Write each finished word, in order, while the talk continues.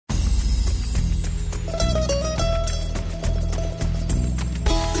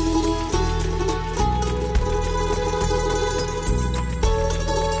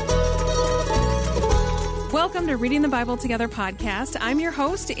to Reading the Bible Together podcast. I'm your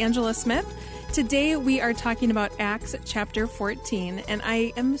host, Angela Smith. Today we are talking about Acts chapter 14, and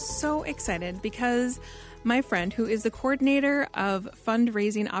I am so excited because my friend, who is the coordinator of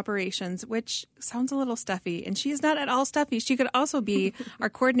fundraising operations, which sounds a little stuffy, and she is not at all stuffy. She could also be our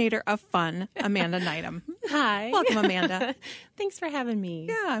coordinator of fun, Amanda Nydam. Hi. Welcome, Amanda. Thanks for having me.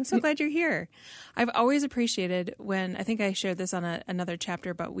 Yeah, I'm so glad you're here. I've always appreciated when, I think I shared this on another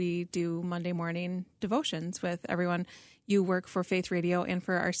chapter, but we do Monday morning devotions with everyone. You work for Faith Radio and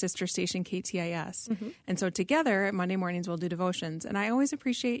for our sister station, KTIS. Mm-hmm. And so together, Monday mornings, we'll do devotions. And I always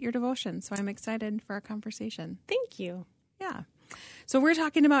appreciate your devotions, so I'm excited for our conversation. Thank you. Yeah. So we're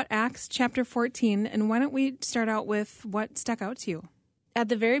talking about Acts chapter 14, and why don't we start out with what stuck out to you? At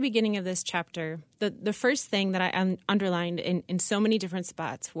the very beginning of this chapter, the first thing that I underlined in so many different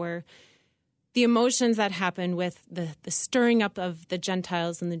spots were the emotions that happened with the stirring up of the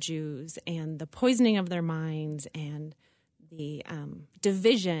Gentiles and the Jews and the poisoning of their minds and the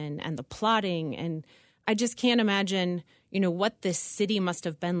division and the plotting. And I just can't imagine, what this city must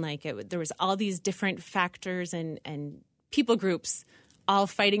have been like. There was all these different factors and people groups all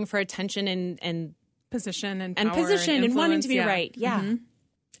fighting for attention and position and power position and wanting to be right. Yeah. Mm-hmm.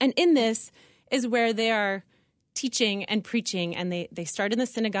 And in this is where they are teaching and preaching, and they start in the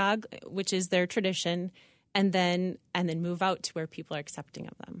synagogue, which is their tradition, and then move out to where people are accepting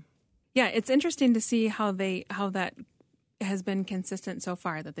of them. Yeah, it's interesting to see how that has been consistent so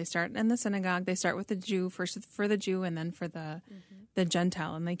far, that they start in the synagogue, they start with the Jew, first for the Jew and then for the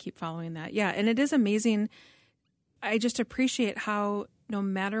Gentile, and they keep following that. Yeah, and it is amazing. I just appreciate how no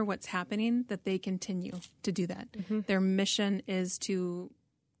matter what's happening, that they continue to do that. Mm-hmm. Their mission is to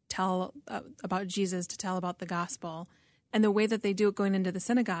tell about Jesus, to tell about the gospel. And the way that they do it going into the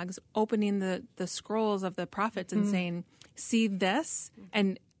synagogues, opening the scrolls of the prophets and saying, see this,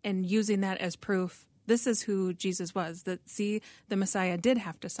 and using that as proof. This is who Jesus was. That the Messiah did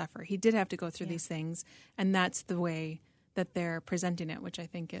have to suffer. He did have to go through these things. And that's the way that they're presenting it, which I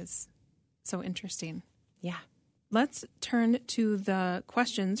think is so interesting. Yeah. Let's turn to the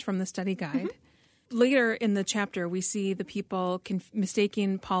questions from the study guide. Mm-hmm. Later in the chapter, we see the people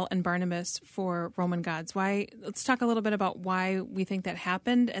mistaking Paul and Barnabas for Roman gods. Why? Let's talk a little bit about why we think that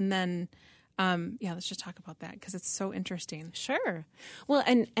happened, and then, let's just talk about that because it's so interesting. Sure. Well,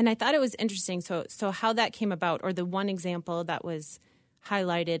 and I thought it was interesting. So how that came about, or the one example that was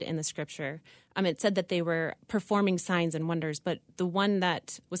highlighted in the scripture, it said that they were performing signs and wonders, but the one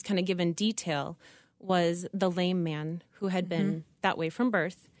that was kind of given detail was the lame man who had been that way from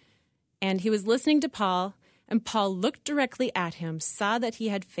birth. And he was listening to Paul, and Paul looked directly at him, saw that he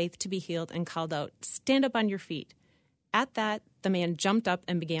had faith to be healed, and called out, "Stand up on your feet." At that, the man jumped up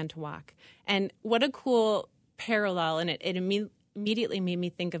and began to walk. And what a cool parallel. And it immediately made me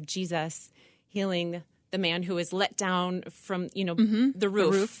think of Jesus healing the man who was let down from, the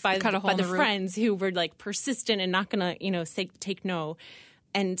roof by the friends who were like persistent and not going to, take no.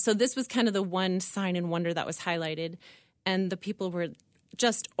 And so this was kind of the one sign and wonder that was highlighted. And the people were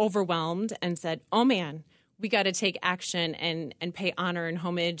just overwhelmed and said, oh man, we got to take action and pay honor and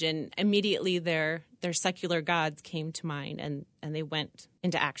homage. And immediately their secular gods came to mind, and they went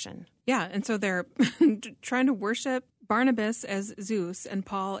into action. Yeah, and so they're trying to worship Barnabas as Zeus and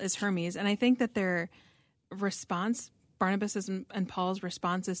Paul as Hermes. And I think that their response, Barnabas and Paul's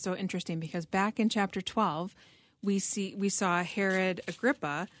response, is so interesting because back in chapter 12, we saw Herod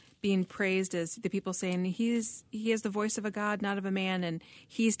Agrippa being praised as the people saying he is the voice of a God, not of a man, and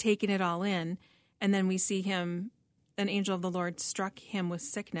he's taking it all in. And then we see an angel of the Lord struck him with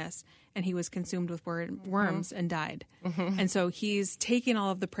sickness, and he was consumed with worms and died. Mm-hmm. And so he's taking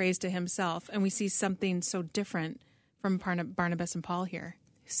all of the praise to himself, and we see something so different from Barnabas and Paul here.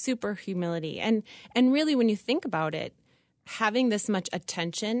 Super humility. And really, when you think about it, having this much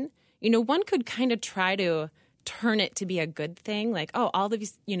attention, one could kind of try to turn it to be a good thing, like, oh, all of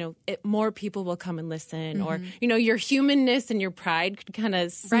these, more people will come and listen, or, your humanness and your pride could kind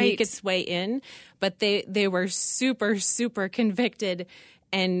of sneak its way in. But they were super, super convicted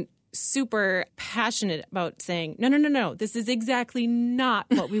and super passionate about saying, no, this is exactly not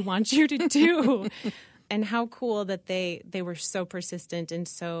what we want you to do. And how cool that they were so persistent and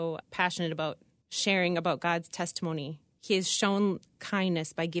so passionate about sharing about God's testimony. He has shown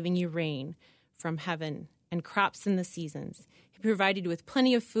kindness by giving you rain from heaven and crops in the seasons. He provided you with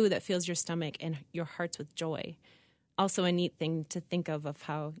plenty of food that fills your stomach and your hearts with joy. Also a neat thing to think of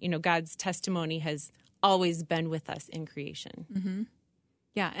how, God's testimony has always been with us in creation. Mm-hmm.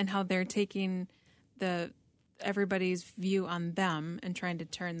 Yeah, and how they're taking everybody's view on them and trying to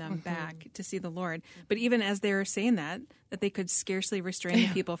turn them back to see the Lord. But even as they were saying that they could scarcely restrain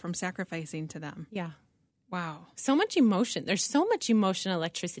the people from sacrificing to them. Yeah. Wow. So much emotion. There's so much emotional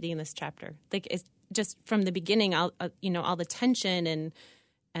electricity in this chapter. Like, it's just from the beginning, all the tension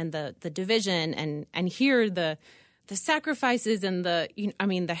and the division, and here the sacrifices and the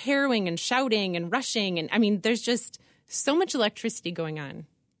harrowing and shouting and rushing, and there's just so much electricity going on.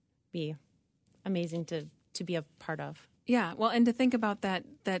 Be amazing to be a part of. Yeah, well, and to think about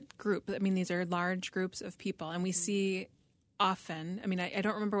that group. I mean, these are large groups of people, and we see often. I mean, I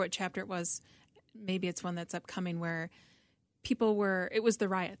don't remember what chapter it was. Maybe it's one that's upcoming where it was the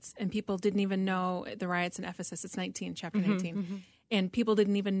riots, and people didn't even know the riots in Ephesus. It's chapter 19. Mm-hmm. And people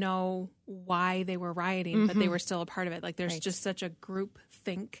didn't even know why they were rioting, but they were still a part of it. Like, there's just such a group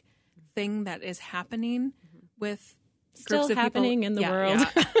think thing that is happening with still groups of happening people. In the world.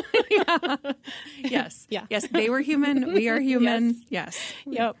 Yeah. Yes. Yeah. Yes. They were human. We are human. Yes.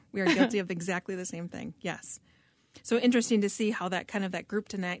 Yep. We are guilty of exactly the same thing. Yes. So interesting to see how that kind of that group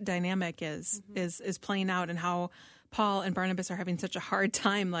dynamic is playing out, and how Paul and Barnabas are having such a hard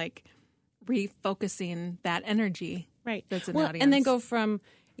time, like, refocusing that energy. Right. That's in the audience. And they go from,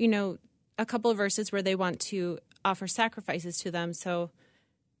 a couple of verses where they want to offer sacrifices to them. So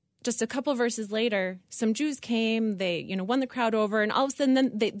just a couple of verses later, some Jews came, they, won the crowd over, and all of a sudden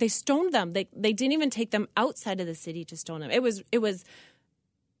then they stoned them. They didn't even take them outside of the city to stone them. It was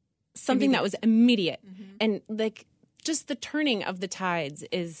something immediate. That was immediate. Mm-hmm. And like, just the turning of the tides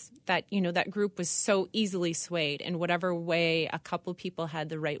is that, that group was so easily swayed in whatever way a couple people had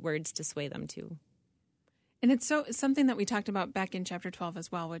the right words to sway them to. And it's something that we talked about back in chapter 12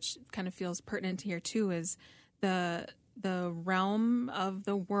 as well, which kind of feels pertinent here too, is the realm of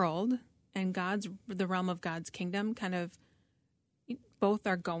the world and the realm of God's kingdom kind of both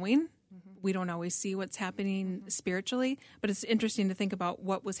are going. Mm-hmm. We don't always see what's happening spiritually, but it's interesting to think about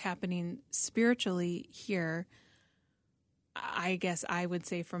what was happening spiritually here. I guess I would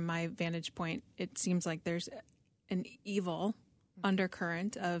say from my vantage point, it seems like there's an evil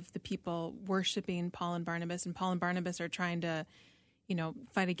undercurrent of the people worshiping Paul and Barnabas, and Paul and Barnabas are trying to,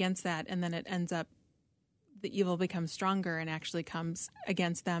 fight against that, and then it ends up the evil becomes stronger and actually comes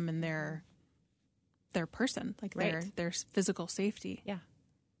against them and their person, like their physical safety. Yeah.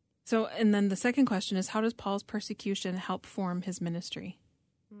 So, and then the second question is, how does Paul's persecution help form his ministry?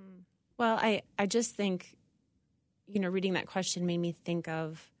 Well, I just think, reading that question made me think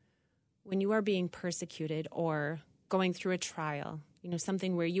of when you are being persecuted or going through a trial,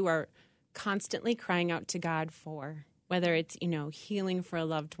 something where you are constantly crying out to God for, whether it's, healing for a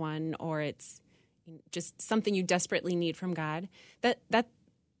loved one or it's just something you desperately need from God,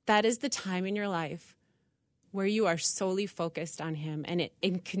 that is the time in your life where you are solely focused on Him, and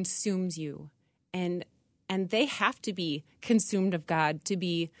it consumes you. And they have to be consumed of God to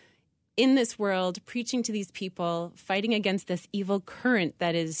be in this world, preaching to these people, fighting against this evil current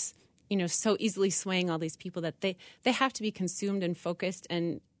that is, so easily swaying all these people, that they have to be consumed and focused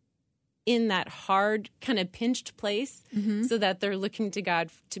and in that hard kind of pinched place, so that they're looking to God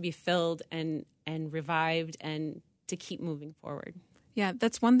to be filled and revived and to keep moving forward. Yeah,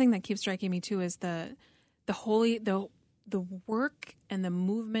 that's one thing that keeps striking me too, is the work and the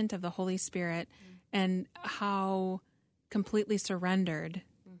movement of the Holy Spirit, and how completely surrendered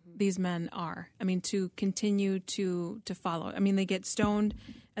these men are. I mean, to continue to follow. I mean, they get stoned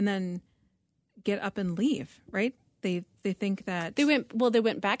and then get up and leave, right? They think that they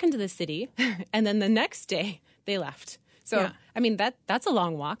went back into the city, and then the next day they left. So, yeah. I mean, that's a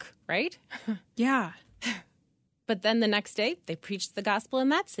long walk, right? Yeah. But then the next day they preached the gospel in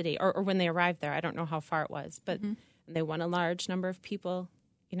that city, or when they arrived there. I don't know how far it was, but they won a large number of people,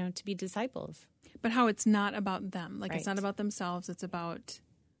 to be disciples. But how it's not about them. Like, right. It's not about themselves. It's about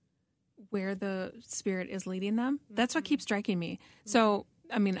where the Spirit is leading them. That's what keeps striking me. So,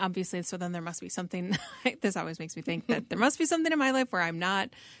 I mean, obviously, so then there must be something. This always makes me think that there must be something in my life where I'm not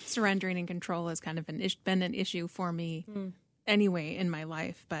surrendering, and control has kind of been an issue for me anyway in my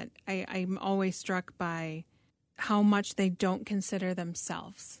life. But I'm always struck by how much they don't consider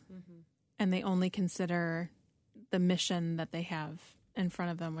themselves, and they only consider the mission that they have in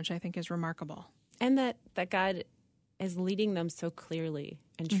front of them, which I think is remarkable. And that God is leading them so clearly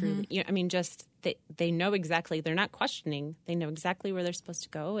and truly. I mean, just they know exactly. They're not questioning. They know exactly where they're supposed to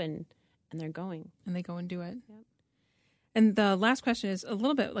go, and they're going. And they go and do it. Yep. And the last question is a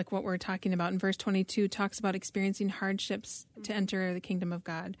little bit like what we're talking about in verse 22, talks about experiencing hardships to enter the kingdom of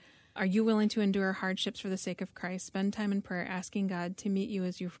God. Are you willing to endure hardships for the sake of Christ? Spend time in prayer asking God to meet you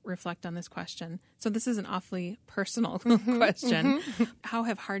as you reflect on this question. So this is an awfully personal question. How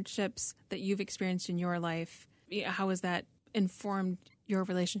have hardships that you've experienced in your life, how has that informed your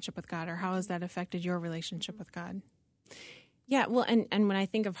relationship with God, or how has that affected your relationship with God? Yeah, well, and when I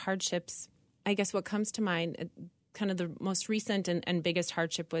think of hardships, I guess what comes to mind, kind of the most recent and biggest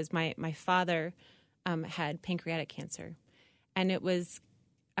hardship was my father had pancreatic cancer. And it was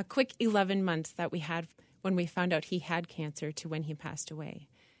a quick 11 months that we had when we found out he had cancer to when he passed away.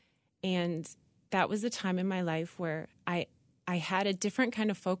 And that was a time in my life where I had a different kind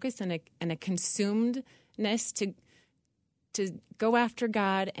of focus and a consumedness to go after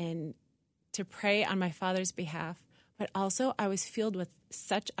God and to pray on my father's behalf. But also I was filled with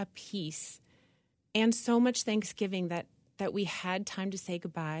such a peace and so much thanksgiving that we had time to say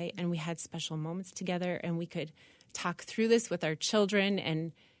goodbye, and we had special moments together, and we could talk through this with our children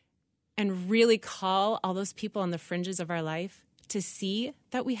and really call all those people on the fringes of our life to see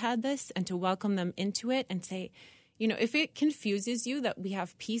that we had this and to welcome them into it and say, you know, if it confuses you that we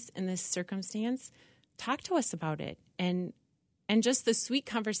have peace in this circumstance, talk to us about it. And just the sweet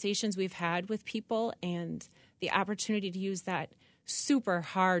conversations we've had with people and the opportunity to use that super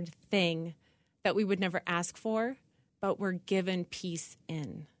hard thing that we would never ask for, but we're given peace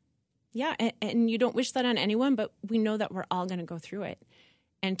in. Yeah, and you don't wish that on anyone, but we know that we're all going to go through it.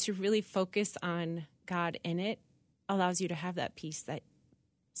 And to really focus on God in it allows you to have that peace that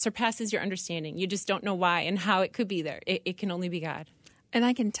surpasses your understanding. You just don't know why and how it could be there. It can only be God. And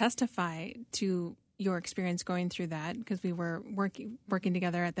I can testify to your experience going through that because we were working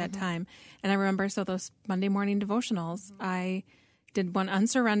together at that time. And I remember, so those Monday morning devotionals, I did one on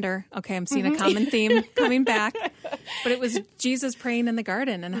surrender. Okay, I'm seeing a common theme coming back. But it was Jesus praying in the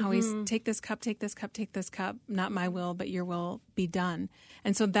garden and how he's, take this cup, take this cup, take this cup. Not my will, but your will be done.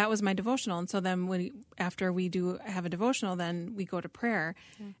 And so that was my devotional. And so then after we do have a devotional, then we go to prayer.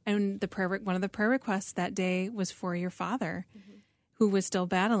 And one of the prayer requests that day was for your father, who was still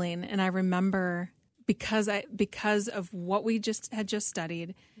battling. And I remember because of what we had just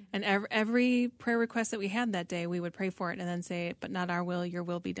studied, and every prayer request that we had that day, we would pray for it and then say, but not our will, your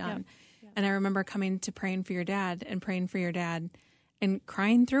will be done. Yep. And I remember coming to praying for your dad and crying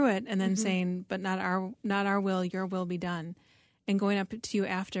through it and then saying, but not our will, your will be done. And going up to you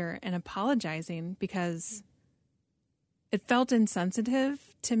after and apologizing because it felt insensitive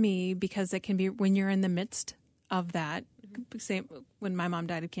to me, because it can be when you're in the midst of that, say when my mom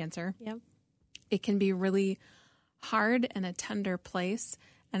died of cancer, it can be really hard and a tender place.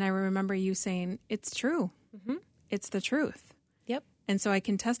 And I remember you saying, it's true. It's the truth. Yep. And so I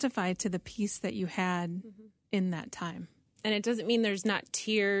can testify to the peace that you had in that time. And it doesn't mean there's not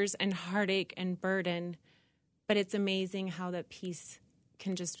tears and heartache and burden, but it's amazing how that peace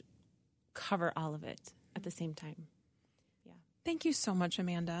can just cover all of it at the same time. Yeah. Thank you so much,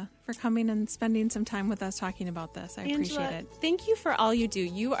 Amanda, for coming and spending some time with us talking about this. I appreciate it. Thank you for all you do.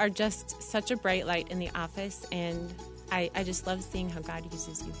 You are just such a bright light in the office, and I just love seeing how God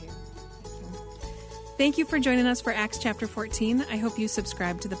uses you here. Thank you for joining us for Acts chapter 14. I hope you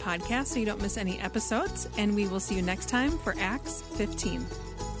subscribe to the podcast so you don't miss any episodes, and we will see you next time for Acts 15.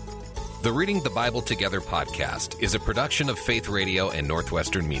 The Reading the Bible Together podcast is a production of Faith Radio and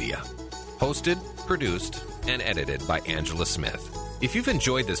Northwestern Media. Hosted, produced, and edited by Angela Smith. If you've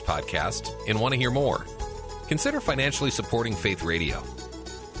enjoyed this podcast and want to hear more, consider financially supporting Faith Radio.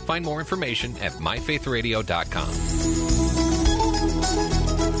 Find more information at myfaithradio.com.